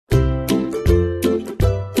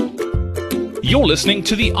You're listening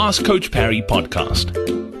to the Ask Coach Parry podcast.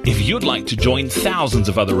 If you'd like to join thousands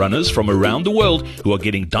of other runners from around the world who are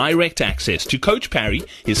getting direct access to Coach Parry,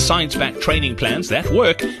 his science-backed training plans that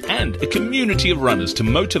work, and a community of runners to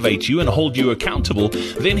motivate you and hold you accountable,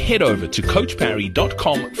 then head over to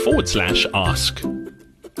coachparry.com/ask.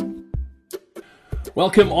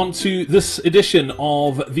 Welcome on to this edition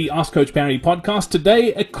of the Ask Coach Parry podcast.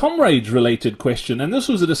 Today, a Comrades-related question, and this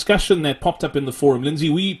was a discussion that popped up in the forum. Lindsay,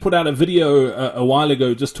 we put out a video a while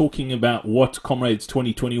ago just talking about what Comrades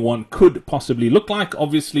 2021 could possibly look like.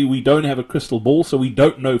 Obviously, we don't have a crystal ball, so we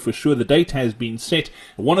don't know for sure. The date has been set.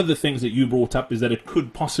 One of the things that you brought up is that it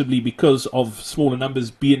could possibly, because of smaller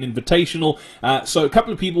numbers, be an invitational. So a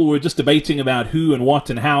couple of people were just debating about who and what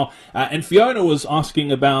and how, and Fiona was asking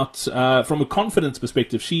about, from a confidence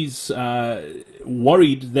perspective, she's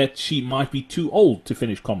worried that she might be too old to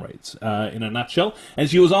finish Comrades, in a nutshell, and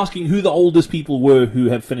she was asking who the oldest people were who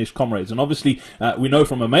have finished Comrades. And obviously we know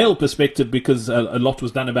from a male perspective, because a lot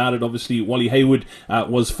was done about it, obviously Wally Hayward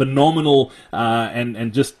was phenomenal,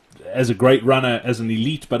 and just as a great runner, as an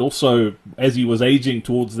elite, but also as he was aging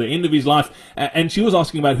towards the end of his life. And she was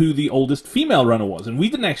asking about who the oldest female runner was, and we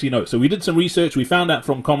didn't actually know. So we did some research. We found out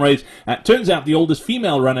from Comrades. Turns out the oldest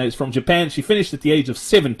female runner is from Japan. She finished at the age of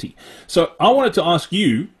 70. So I wanted to ask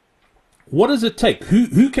you, what does it take?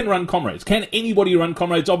 Who can run Comrades? Can anybody run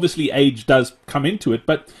Comrades? Obviously age does come into it,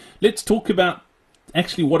 but let's talk about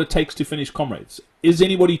actually what it takes to finish Comrades. Is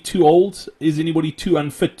anybody too old? Is anybody too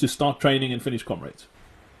unfit to start training and finish Comrades?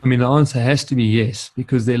 I mean, the answer has to be yes,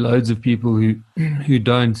 because there are loads of people who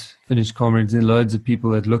don't finish Comrades. There are loads of people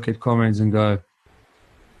that look at Comrades and go,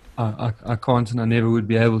 I can't and I never would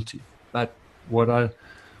be able to. But what I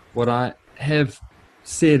have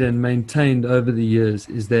said and maintained over the years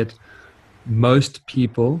is that most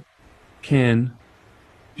people can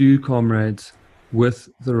do Comrades with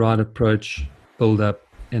the right approach, build up,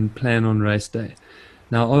 and plan on race day.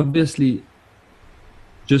 Now, obviously,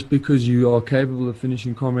 just because you are capable of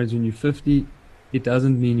finishing Comrades when you're 50, it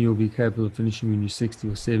doesn't mean you'll be capable of finishing when you're 60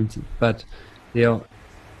 or 70. But there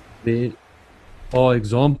are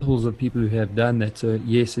examples of people who have done that. So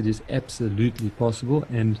yes, it is absolutely possible.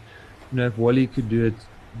 And if Wally could do it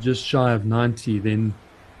just shy of 90, then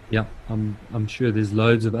yeah, I'm sure there's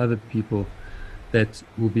loads of other people that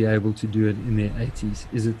will be able to do it in their 80s.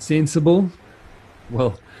 Is it sensible?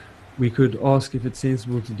 Well, we could ask if it's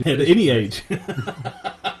sensible to do it at any age.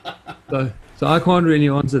 So I can't really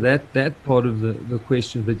answer that part of the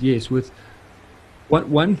question. But yes, with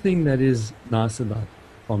one thing that is nice about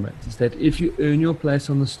Comrades is that if you earn your place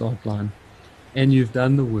on the start line and you've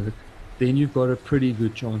done the work, then you've got a pretty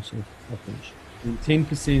good chance of finishing. And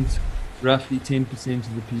roughly 10%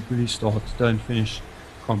 of the people who start don't finish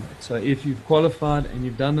Comrades. So if you've qualified and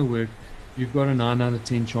you've done the work, you've got a 9 out of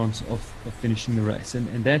 10 chance of finishing the race.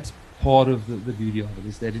 And that's part of the beauty of it,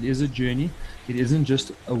 is that it is a journey. It isn't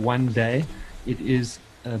just a one day. It is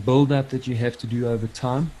a build-up that you have to do over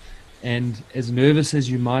time. And as nervous as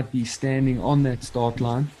you might be standing on that start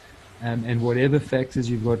line, and whatever factors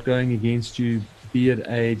you've got going against you, be it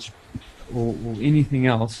age or anything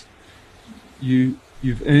else, you've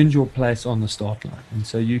earned your place on the start line. And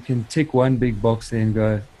so you can tick one big box there and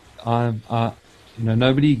go,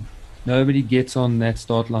 nobody gets on that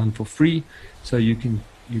start line for free. So you can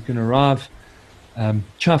arrive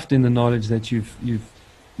chuffed in the knowledge that you've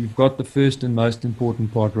got the first and most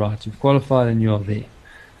important part right. You've qualified and you're there.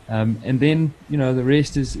 And then, the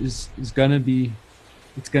rest is going to be,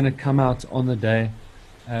 it's going to come out on the day.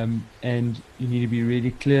 And you need to be really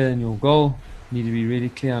clear in your goal. You need to be really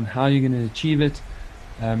clear on how you're going to achieve it.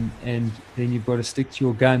 And then you've got to stick to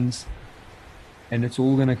your guns. And it's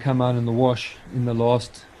all going to come out in the wash in the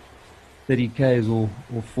last 30 Ks or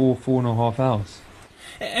 4.5 hours.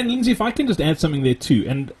 And Lindsay, if I can just add something there too,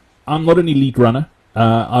 and I'm not an elite runner.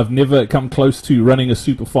 I've never come close to running a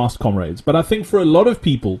super fast Comrades, but I think for a lot of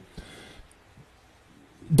people,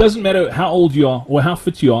 it doesn't matter how old you are or how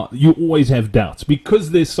fit you are, you always have doubts,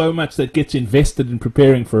 because there's so much that gets invested in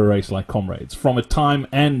preparing for a race like Comrades from a time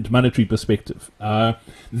and monetary perspective, and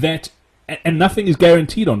nothing is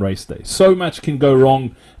guaranteed on race day. So much can go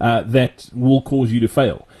wrong that will cause you to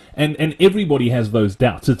fail. And everybody has those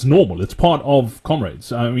doubts. It's normal. It's part of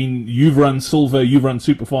Comrades. I mean, you've run Silver, you've run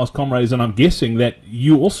super fast Comrades, and I'm guessing that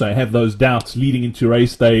you also have those doubts leading into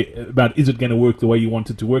race day about, is it going to work the way you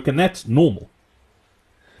want it to work? And that's normal.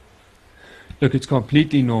 Look, it's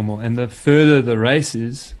completely normal. And the further the race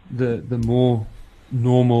is, the more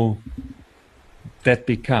normal that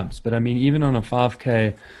becomes. But I mean, even on a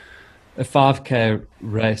 5K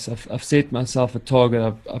race, I've set myself a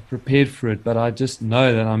target, I've prepared for it, but I just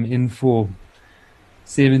know that I'm in for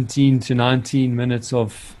 17 to 19 minutes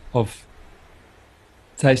of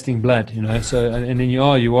tasting blood, so and then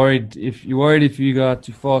you're worried if you go out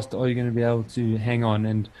too fast, are you going to be able to hang on?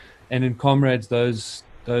 And in Comrades, those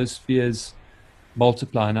fears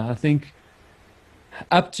multiply. And I think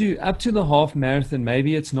up to the half marathon,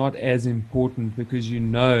 maybe it's not as important, because you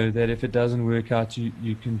know that if it doesn't work out,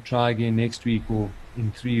 you can try again next week or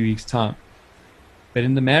in 3 weeks' time. But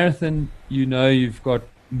in the marathon, you've got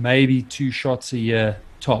maybe 2 shots a year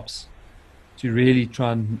tops to really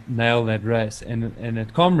try and nail that race. And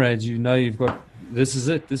at Comrades, you've got, this is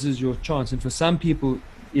it, this is your chance. And for some people,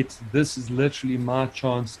 this is literally my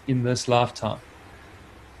chance in this lifetime.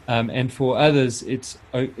 And for others, it's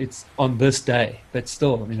on this day. But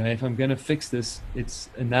still, if I'm going to fix this, it's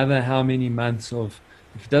another how many months of,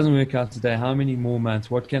 if it doesn't work out today, how many more months?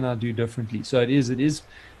 What can I do differently? So it is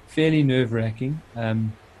fairly nerve-wracking.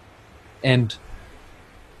 And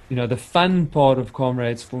the fun part of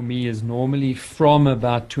Comrades for me is normally from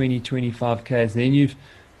about 20-25 Ks. Then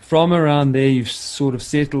from around there, you've sort of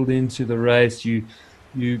settled into the race. You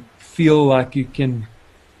feel like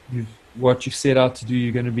what you've set out to do,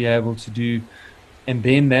 you're going to be able to do. And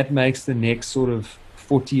then that makes the next sort of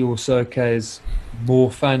 40 or so Ks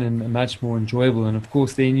more fun and much more enjoyable. And of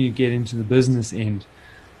course, then you get into the business end,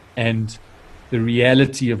 and the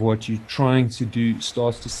reality of what you're trying to do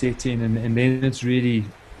starts to set in. And then it's really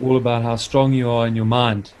all about how strong you are in your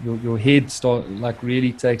mind. Your head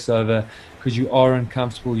really takes over, because you are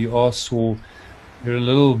uncomfortable, you are sore, you're a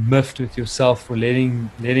little miffed with yourself for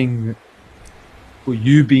for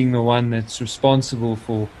you being the one that's responsible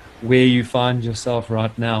for where you find yourself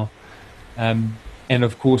right now. And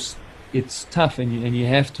of course, it's tough, and you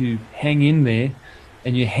have to hang in there,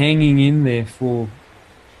 and you're hanging in there for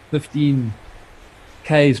 15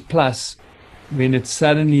 Ks plus, when it's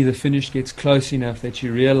suddenly the finish gets close enough that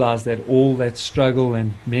you realize that all that struggle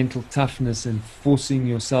and mental toughness and forcing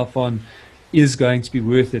yourself on is going to be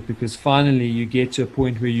worth it, because finally you get to a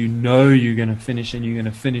point where you're going to finish, and you're going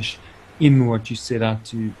to finish in what you set out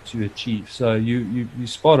to achieve. So you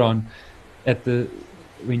spot on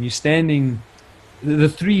when you're standing the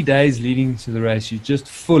 3 days leading to the race, you're just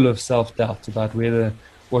full of self-doubt about whether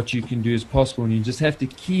what you can do is possible, and you just have to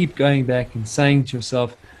keep going back and saying to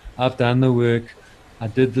yourself, I've done the work, I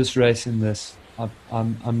did this race in this,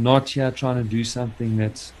 I'm not here trying to do something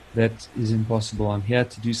that is impossible. I'm here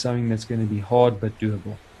to do something that's going to be hard but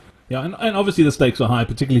doable. Yeah, and obviously the stakes are high,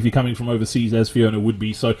 particularly if you're coming from overseas, as Fiona would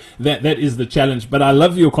be. So that is the challenge. But I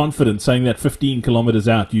love your confidence, saying that 15 kilometers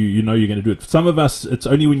out, you know you're going to do it. For some of us, it's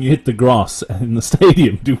only when you hit the grass in the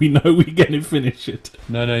stadium do we know we're going to finish it.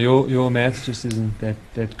 No, your math just isn't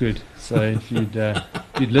that good. So if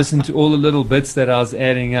you'd listen to all the little bits that I was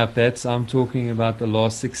adding up, I'm talking about the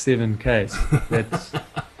last 6-7 Ks.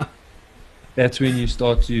 That's when you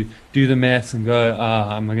start to do the maths and go,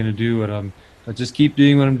 I'm going to do what I just keep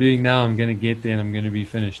doing what I'm doing now. I'm going to get there and I'm going to be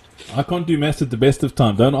finished. I can't do maths at the best of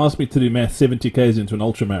time. Don't ask me to do maths 70 Ks into an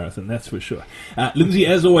ultra marathon, that's for sure. Lindsay,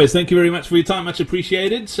 as always, thank you very much for your time. Much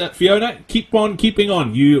appreciated. Fiona, keep on keeping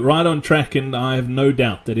on. You're right on track, and I have no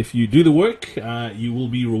doubt that if you do the work, you will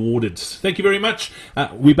be rewarded. Thank you very much.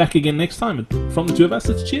 We're back again next time. From the two of us,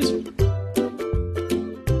 it's cheers.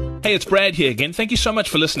 Hey, it's Brad here again. Thank you so much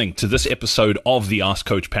for listening to this episode of the Ask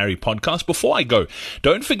Coach Parry podcast. Before I go,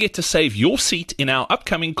 don't forget to save your seat in our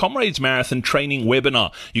upcoming Comrades Marathon training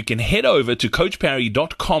webinar. You can head over to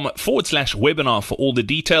coachparry.com/webinar for all the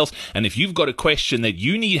details. And if you've got a question that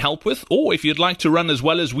you need help with, or if you'd like to run as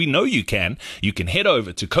well as we know you can head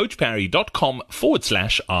over to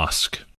coachparry.com/ask.